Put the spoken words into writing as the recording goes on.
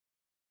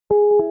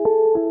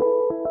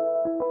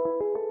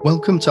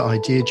Welcome to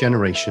Idea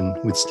Generation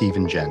with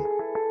Stephen Jen,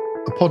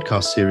 a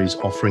podcast series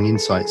offering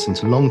insights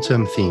into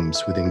long-term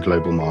themes within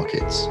global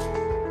markets.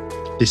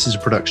 This is a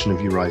production of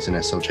Eurizon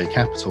SLJ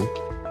Capital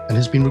and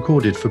has been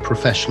recorded for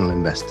professional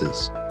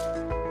investors.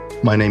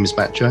 My name is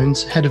Matt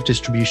Jones, Head of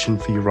Distribution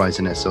for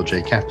Eurizon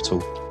SLJ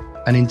Capital,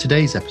 and in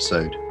today's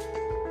episode,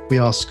 we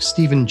ask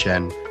Stephen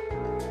Jen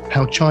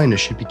how China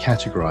should be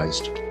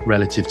categorized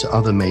relative to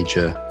other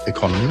major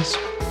economies,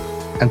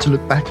 and to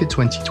look back at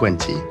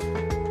 2020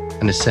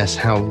 and assess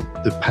how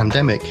the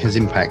pandemic has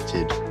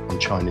impacted on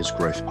China's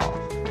growth path.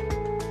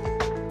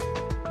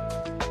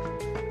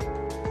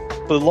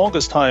 For the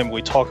longest time,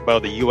 we talk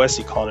about the US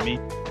economy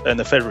and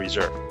the Federal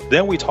Reserve.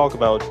 Then we talk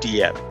about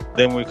DM.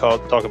 Then we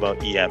talk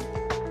about EM.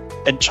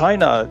 And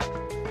China,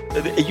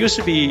 it used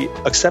to be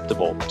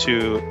acceptable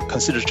to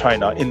consider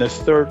China in the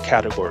third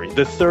category,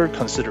 the third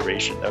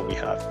consideration that we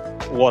have.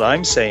 What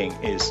I'm saying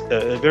is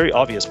a very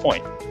obvious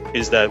point,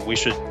 is that we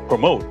should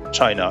promote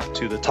China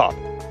to the top.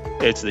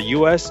 It's the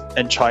US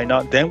and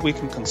China, then we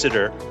can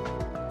consider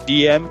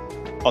DM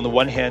on the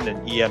one hand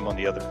and EM on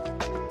the other.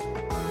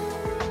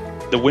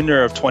 The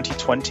winner of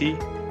 2020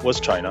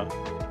 was China.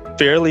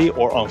 Fairly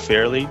or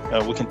unfairly,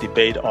 we can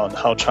debate on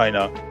how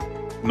China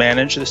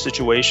managed the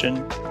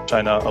situation.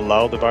 China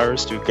allowed the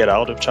virus to get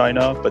out of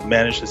China, but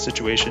managed the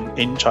situation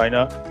in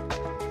China.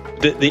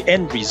 The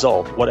end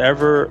result,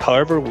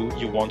 however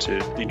you want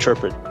to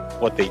interpret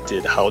what they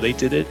did, how they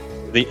did it,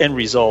 the end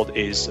result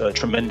is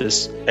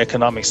tremendous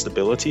economic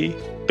stability,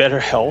 better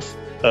health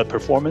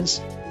performance.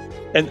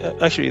 And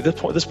actually,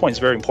 this point is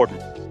very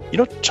important.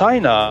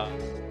 China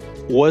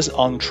was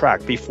on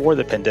track before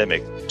the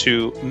pandemic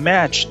to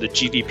match the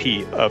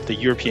GDP of the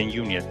European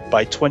Union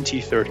by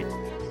 2030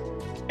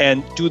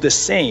 and do the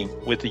same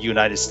with the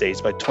United States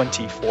by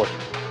 2040.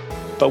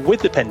 But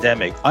with the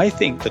pandemic, I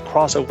think the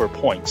crossover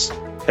points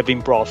have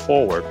been brought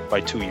forward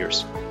by 2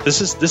 years.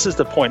 This is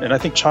the point, and I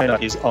think China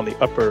is on the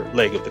upper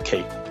leg of the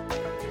cake.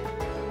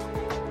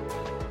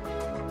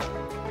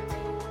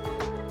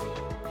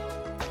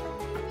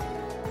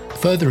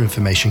 Further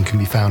information can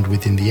be found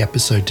within the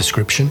episode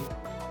description,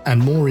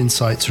 and more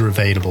insights are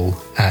available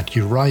at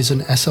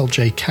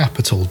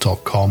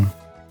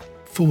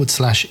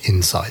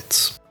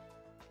eurizonsljcapital.com/insights.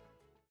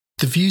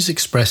 The views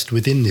expressed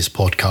within this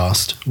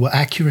podcast were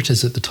accurate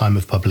as at the time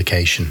of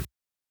publication.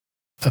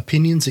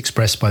 Opinions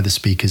expressed by the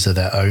speakers are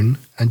their own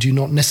and do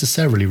not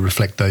necessarily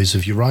reflect those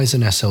of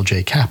Eurizon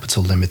SLJ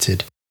Capital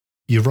Limited,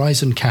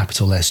 Eurizon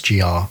Capital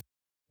SGR,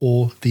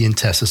 or the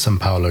Intesa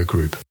Sanpaolo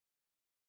Group.